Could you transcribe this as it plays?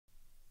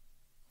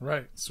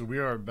Right, so we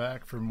are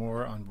back for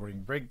more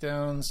onboarding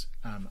breakdowns.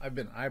 I've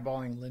been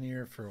eyeballing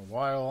Linear for a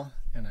while,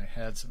 and I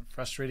had some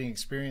frustrating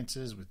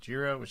experiences with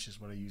Jira, which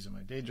is what I use in my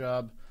day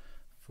job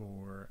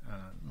for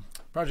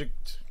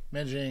project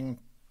managing,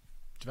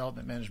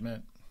 development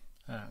management.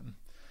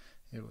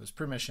 It was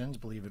permissions,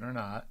 believe it or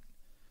not.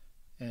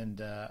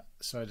 And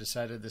so I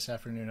decided this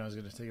afternoon I was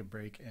going to take a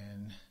break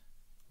and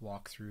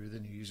walk through the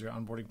new user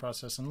onboarding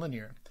process in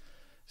Linear.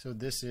 So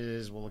this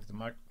is, we'll look at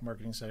the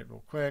marketing site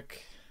real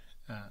quick.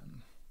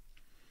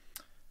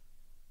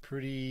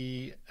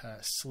 Pretty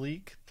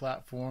sleek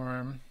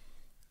platform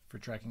for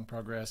tracking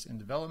progress in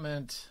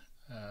development,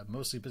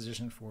 mostly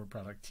positioned for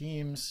product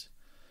teams.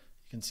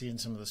 You can see in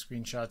some of the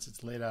screenshots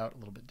it's laid out a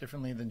little bit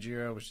differently than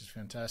Jira, which is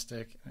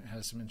fantastic. It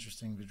has some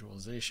interesting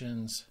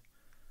visualizations,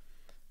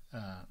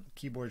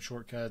 keyboard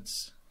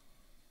shortcuts.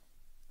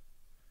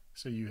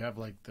 So you have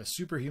like the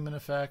Superhuman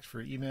effect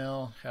for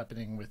email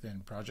happening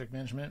within project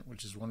management,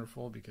 which is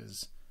wonderful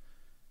because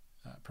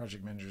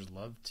project managers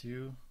love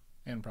to,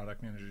 and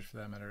product managers for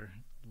that matter,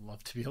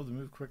 love to be able to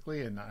move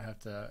quickly and not have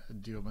to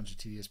do a bunch of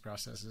tedious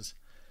processes.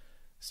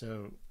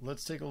 So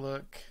let's take a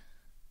look.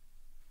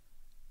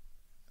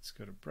 Let's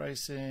go to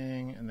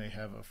pricing, and they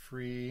have a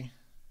free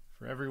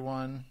for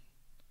everyone,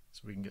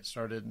 so we can get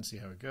started and see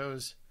how it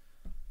goes.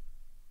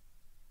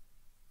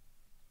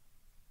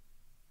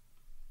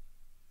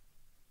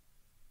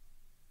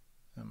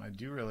 I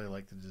do really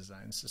like the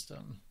design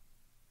system.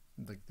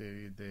 Like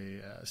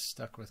they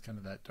stuck with kind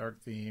of that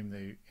dark theme.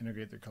 They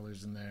integrate their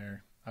colors in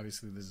there.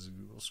 Obviously this is a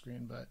Google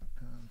screen, but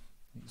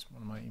use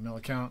one of my email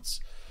accounts.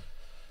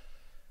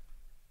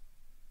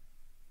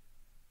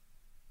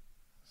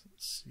 So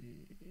let's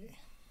see.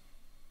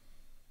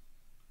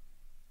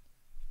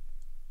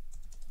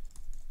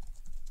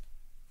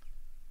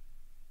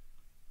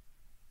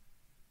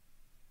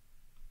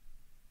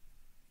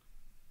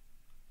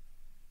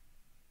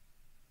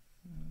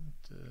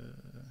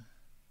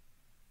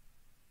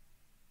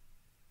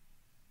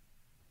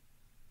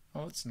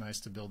 Oh, it's nice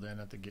to build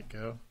in at the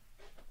get-go.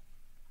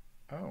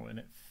 Oh, and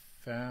it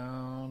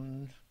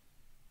found,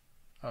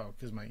 oh,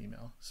 because my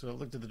email. So it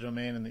looked at the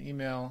domain and the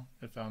email,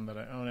 it found that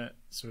I own it,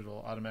 so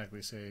it'll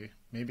automatically say,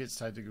 maybe it's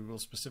tied to Google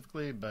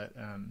specifically, but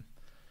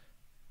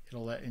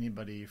it'll let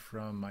anybody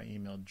from my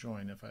email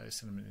join if I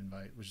send them an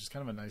invite, which is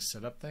kind of a nice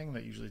setup thing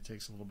that usually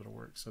takes a little bit of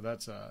work. So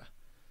that's,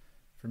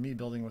 for me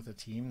building with a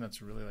team,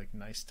 that's a really like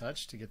nice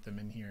touch to get them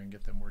in here and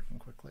get them working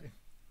quickly.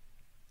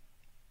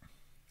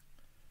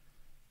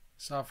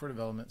 Software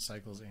development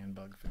cycles and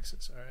bug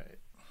fixes. All right.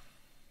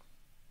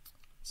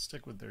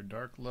 Stick with their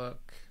dark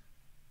look.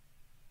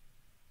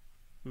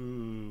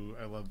 Ooh,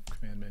 I love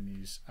command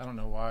menus. I don't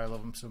know why I love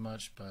them so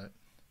much, but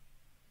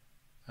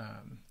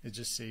it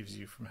just saves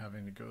you from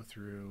having to go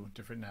through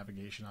different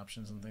navigation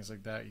options and things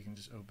like that. You can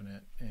just open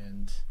it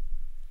and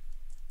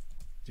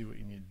do what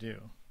you need to do.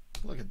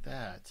 Look at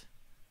that.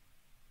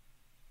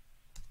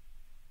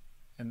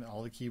 And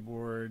all the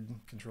keyboard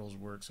controls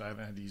work, so I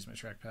haven't had to use my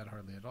trackpad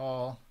hardly at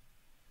all.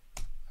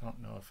 I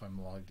don't know if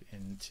I'm logged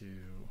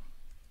into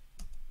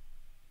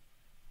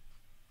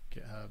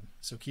GitHub.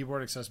 So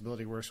keyboard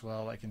accessibility works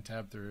well. I can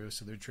tab through,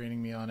 so they're training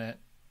me on it.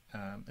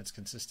 It's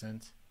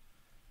consistent.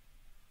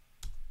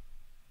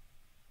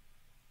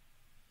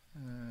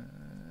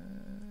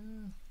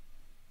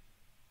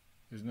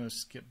 There's no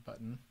skip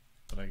button,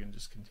 but I can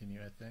just continue,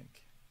 I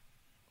think.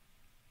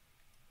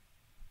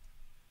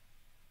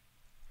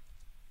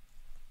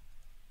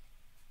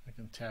 I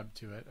can tab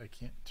to it. I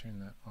can't turn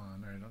that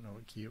on, or I don't know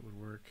what key it would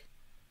work.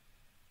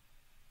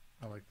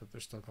 I like that they're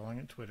still calling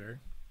it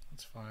Twitter.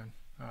 That's fine.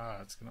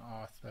 It's going to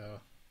auth though.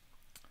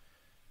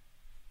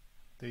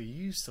 They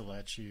used to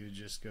let you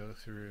just go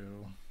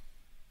through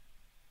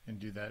and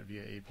do that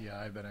via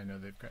API, but I know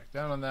they've cracked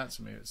down on that,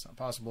 so maybe it's not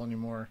possible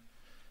anymore.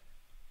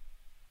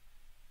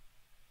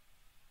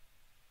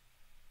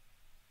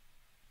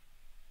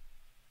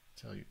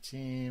 Tell your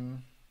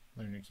team,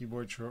 learn your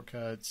keyboard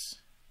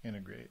shortcuts,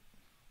 integrate.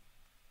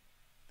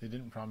 They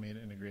didn't prompt me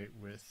to integrate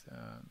with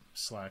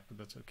Slack, but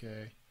that's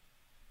okay.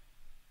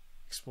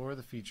 Explore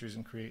the features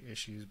and create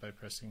issues by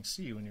pressing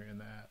C when you're in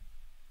the app.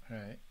 All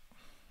right.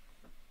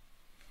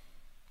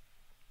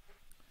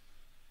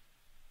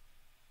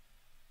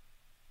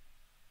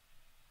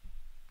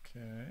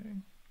 Okay.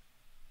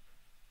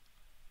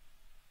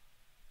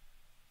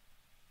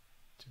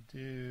 To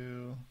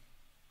do,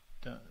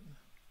 done.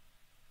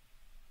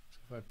 So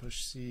if I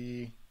push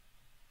C,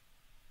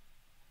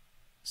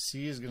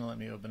 C is going to let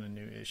me open a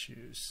new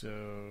issue.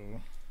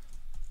 So,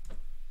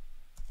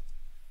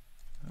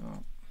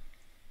 oh.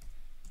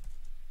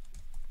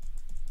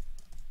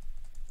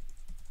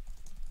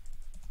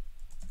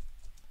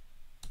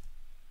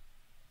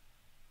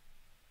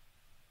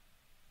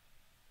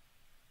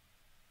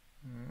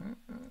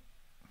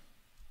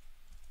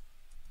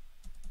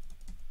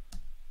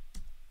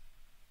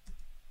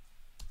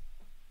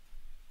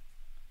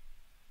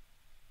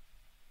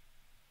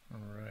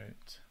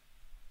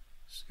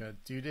 Just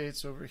got due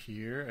dates over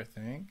here, I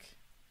think.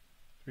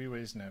 3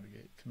 ways to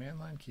navigate: command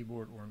line,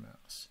 keyboard, or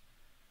mouse.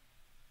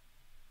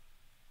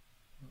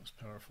 Most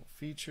powerful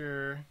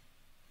feature.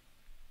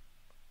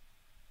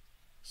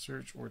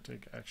 Search or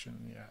take action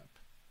in the app.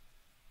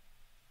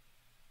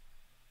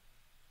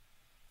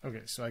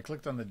 Okay, so I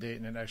clicked on the date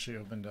and it actually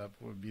opened up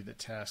what would be the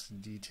task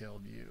detail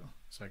view.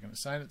 So I can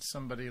assign it to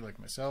somebody like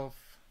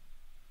myself,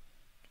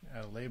 can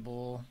add a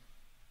label,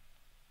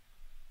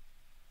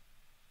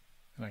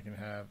 and I can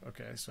have,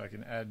 okay, so I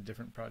can add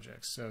different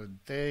projects. So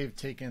they've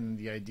taken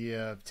the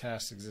idea of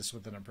tasks exist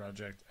within a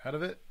project out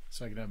of it,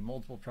 so I can have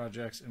multiple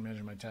projects and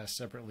manage my tasks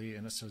separately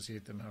and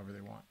associate them however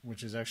they want,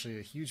 which is actually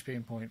a huge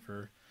pain point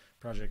for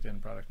project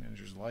and product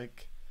managers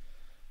alike,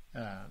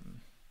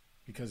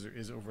 because there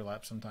is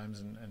overlap sometimes,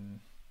 and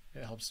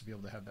it helps to be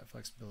able to have that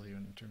flexibility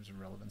in terms of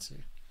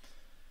relevancy.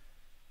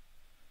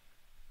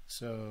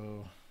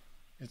 So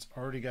it's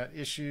already got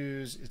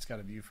issues, it's got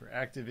a view for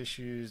active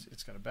issues,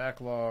 it's got a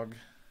backlog.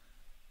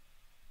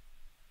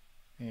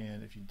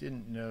 And if you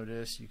didn't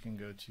notice, you can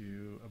go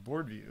to a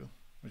board view,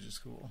 which is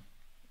cool.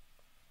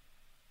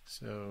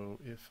 So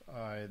if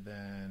I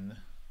then,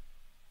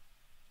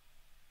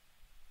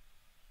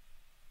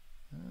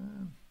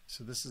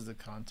 so this is the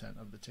content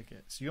of the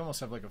ticket. So you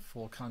almost have like a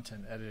full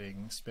content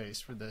editing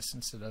space for this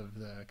instead of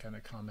the kind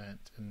of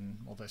comment and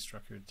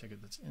multi-structured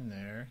ticket that's in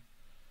there.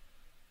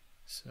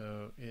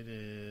 So it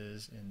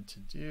is in to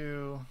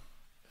do.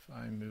 If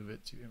I move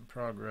it to in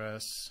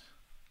progress,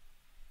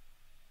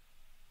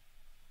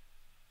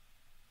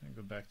 and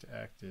go back to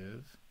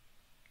active.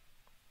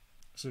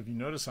 So if you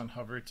notice on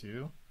hover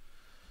too,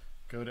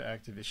 go to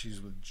active issues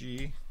with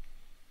GA.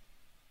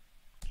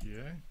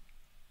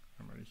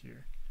 I'm already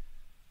here.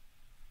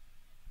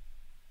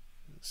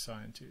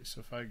 Assign to. So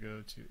if I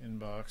go to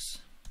inbox,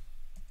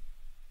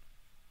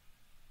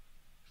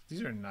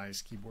 these are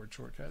nice keyboard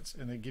shortcuts,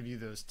 and they give you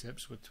those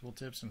tips with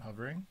tooltips and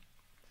hovering.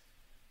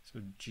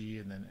 So G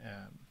and then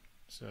M.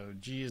 So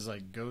G is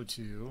like go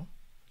to,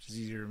 which is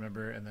easy to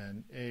remember, and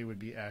then A would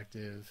be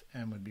active,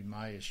 M would be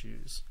my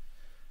issues.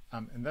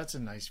 And that's a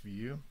nice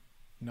view.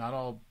 Not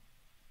all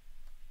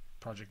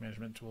project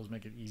management tools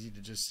make it easy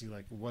to just see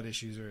like what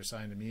issues are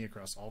assigned to me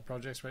across all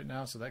projects right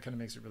now. So that kind of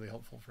makes it really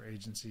helpful for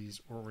agencies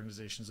or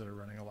organizations that are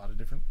running a lot of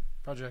different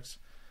projects.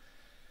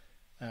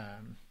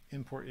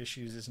 Import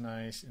issues is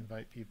nice,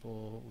 invite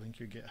people, link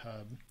your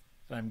GitHub.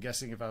 And I'm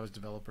guessing if I was a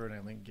developer and I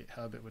link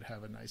GitHub, it would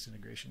have a nice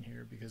integration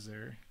here because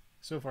they're,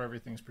 so far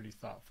everything's pretty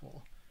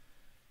thoughtful.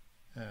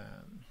 Let's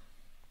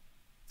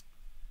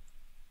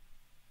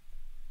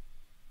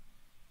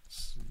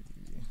see.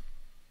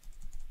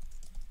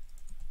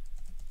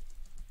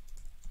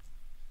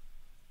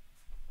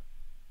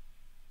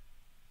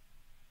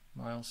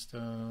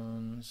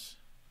 Milestones.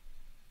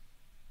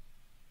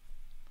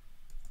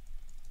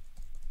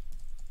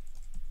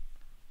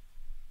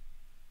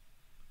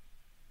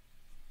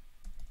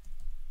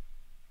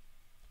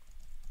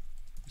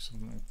 Do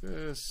something like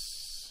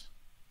this.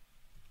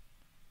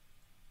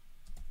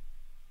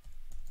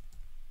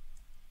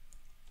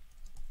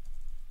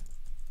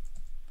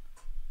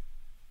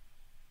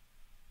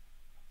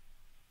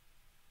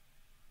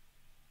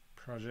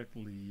 Project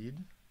lead,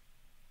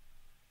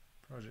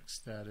 project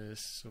status.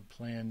 So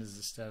planned is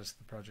the status of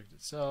the project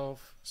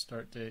itself,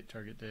 start date,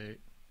 target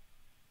date,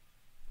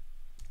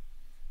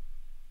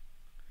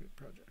 create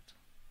project.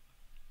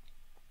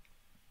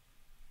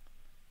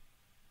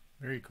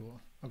 Very cool.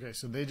 Okay,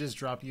 so they just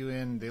drop you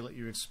in, they let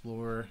you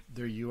explore.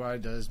 Their UI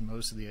does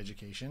most of the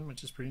education,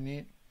 which is pretty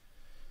neat.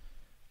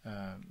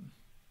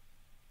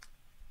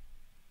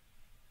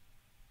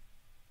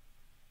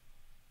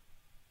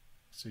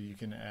 So you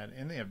can add,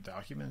 and they have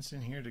documents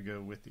in here to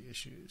go with the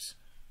issues.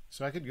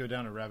 So I could go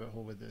down a rabbit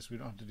hole with this. We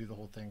don't have to do the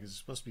whole thing because it's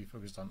supposed to be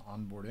focused on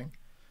onboarding.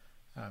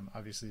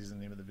 Obviously is the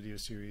name of the video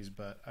series,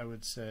 but I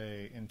would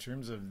say in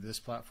terms of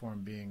this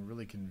platform being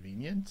really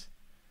convenient,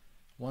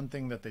 one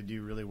thing that they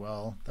do really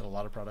well that a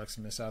lot of products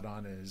miss out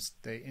on is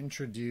they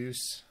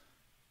introduce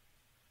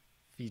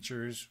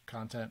features,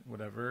 content,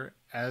 whatever,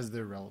 as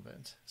they're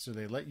relevant. So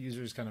they let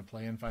users kind of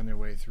play and find their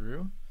way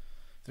through.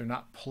 They're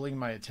not pulling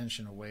my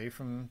attention away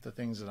from the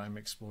things that I'm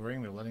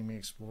exploring. They're letting me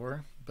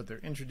explore, but they're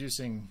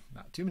introducing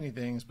not too many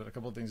things, but a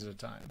couple of things at a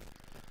time.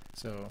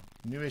 So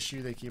new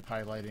issue they keep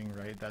highlighting,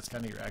 right? That's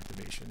kind of your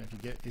activation. If you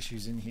get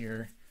issues in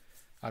here,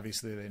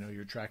 obviously they know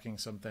you're tracking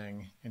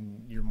something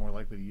and you're more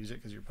likely to use it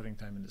because you're putting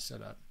time into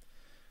setup.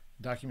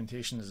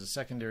 Documentation is a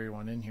secondary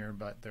one in here,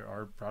 but there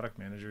are product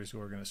managers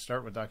who are going to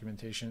start with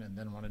documentation and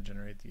then want to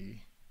generate the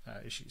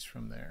issues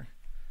from there.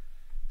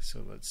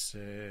 So let's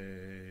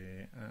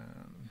say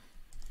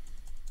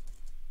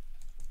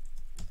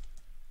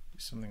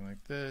something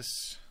like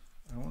this.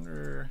 I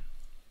wonder,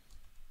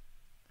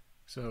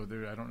 so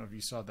there, I don't know if you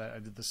saw that I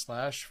did the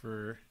slash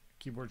for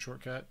keyboard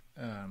shortcut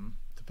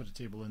to put a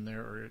table in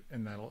there,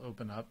 and that'll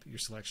open up your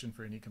selection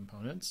for any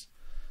components.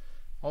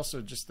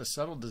 Also just the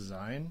subtle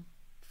design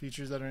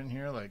features that are in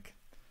here, like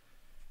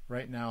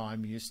right now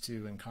I'm used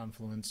to in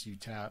Confluence you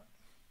tap,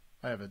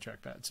 I have a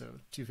trackpad, so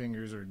 2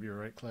 fingers or it'd be a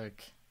right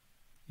click.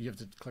 You have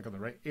to click on the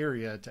right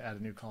area to add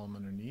a new column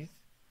underneath.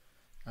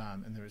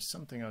 And there was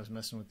something I was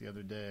messing with the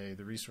other day,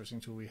 the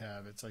resourcing tool we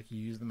have. It's like you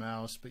use the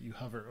mouse, but you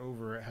hover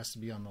over, it has to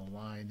be on the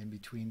line in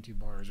between two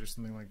bars or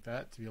something like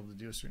that to be able to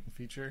do a certain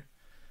feature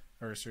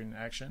or a certain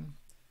action.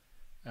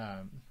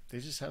 They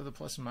just have the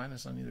plus and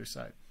minus on either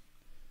side.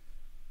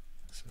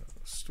 So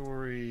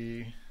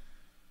story,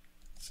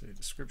 say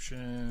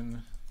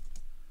description,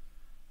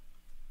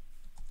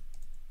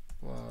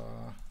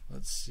 blah,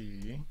 let's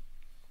see.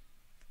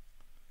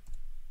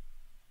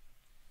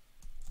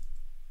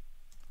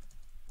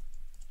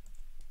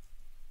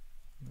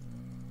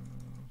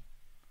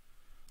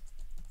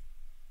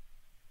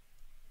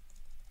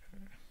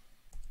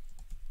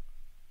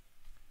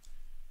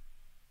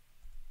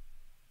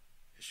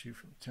 Issue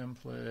from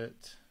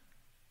template.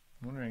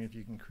 I'm wondering if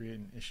you can create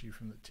an issue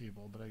from the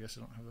table, but I guess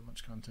I don't have that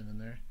much content in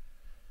there.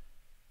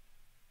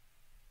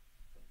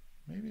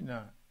 Maybe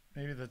not.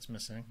 Maybe that's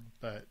missing,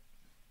 but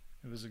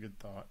it was a good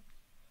thought.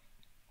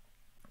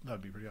 That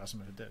would be pretty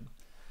awesome if it did.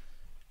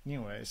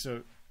 Anyway,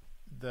 so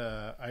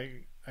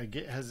I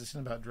get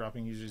hesitant about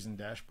dropping users in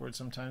dashboards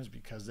sometimes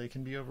because they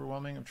can be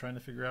overwhelming. I'm trying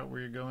to figure out where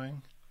you're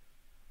going.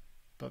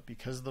 But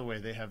because of the way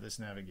they have this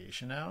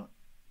navigation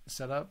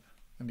set up,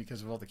 and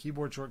because of all the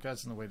keyboard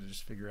shortcuts and the way to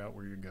just figure out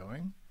where you're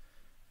going,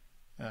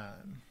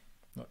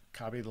 look,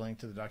 copy the link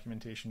to the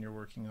documentation you're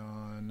working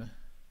on.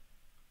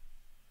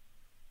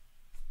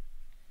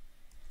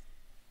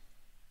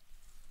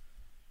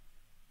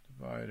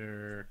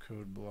 Divider,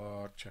 code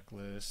block,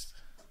 checklist,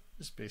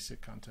 just basic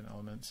content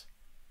elements.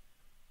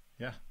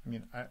 Yeah, I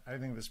mean, I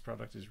think this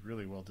product is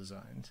really well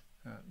designed.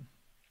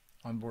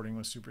 Onboarding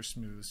was super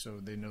smooth, so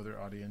they know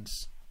their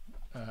audience.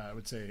 I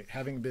would say,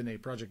 having been a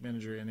project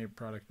manager and a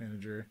product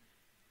manager,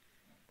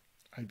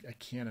 I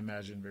can't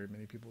imagine very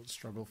many people would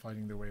struggle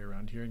finding their way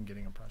around here and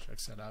getting a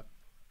project set up.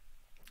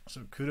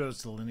 So kudos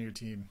to the Linear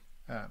team.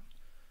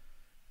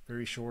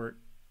 Very short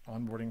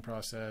onboarding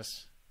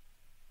process,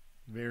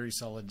 very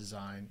solid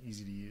design,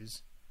 easy to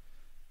use.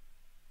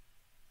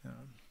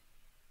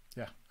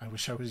 Yeah, I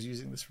wish I was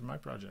using this for my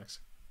projects.